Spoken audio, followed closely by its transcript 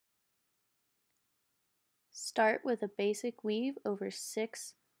Start with a basic weave over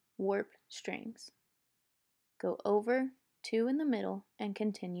 6 warp strings. Go over 2 in the middle and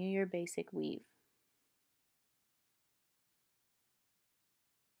continue your basic weave.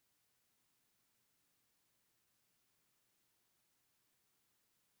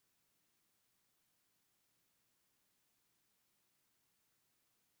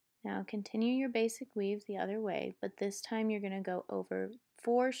 Now continue your basic weave the other way, but this time you're going to go over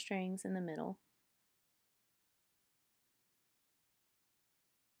 4 strings in the middle.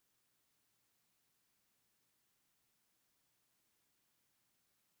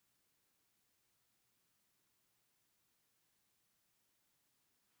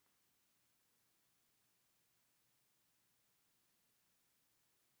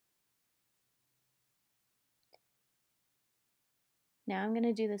 Now I'm going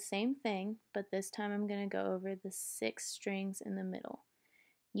to do the same thing, but this time I'm going to go over the 6 strings in the middle.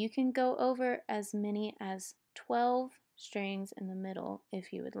 You can go over as many as 12 strings in the middle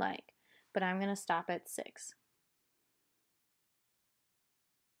if you would like, but I'm going to stop at 6.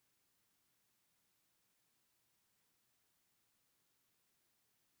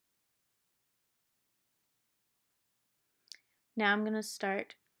 Now I'm going to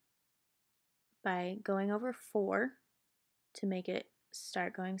start by going over 4 to make it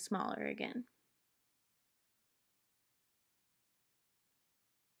start going smaller again.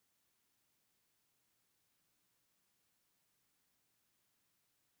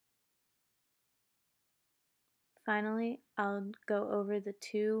 Finally, I'll go over the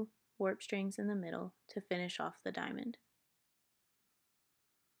 2 warp strings in the middle to finish off the diamond.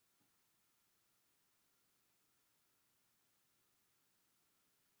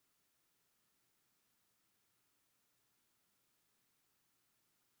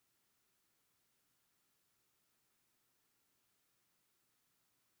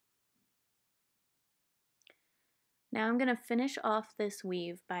 Now I'm going to finish off this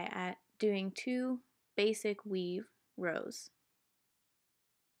weave by doing 2 basic weave rows.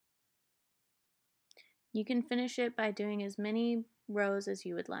 You can finish it by doing as many rows as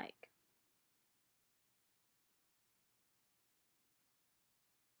you would like.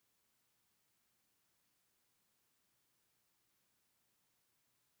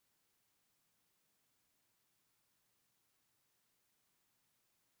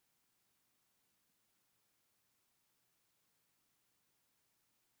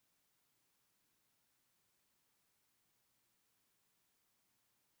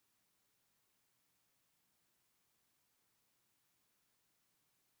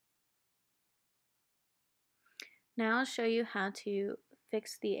 Now I'll show you how to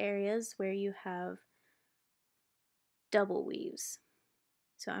fix the areas where you have double weaves.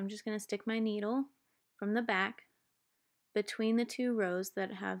 So I'm just going to stick my needle from the back between the 2 rows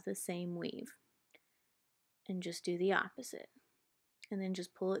that have the same weave and just do the opposite, and then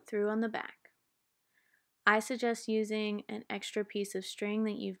just pull it through on the back. I suggest using an extra piece of string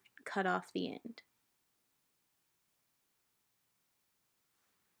that you've cut off the end.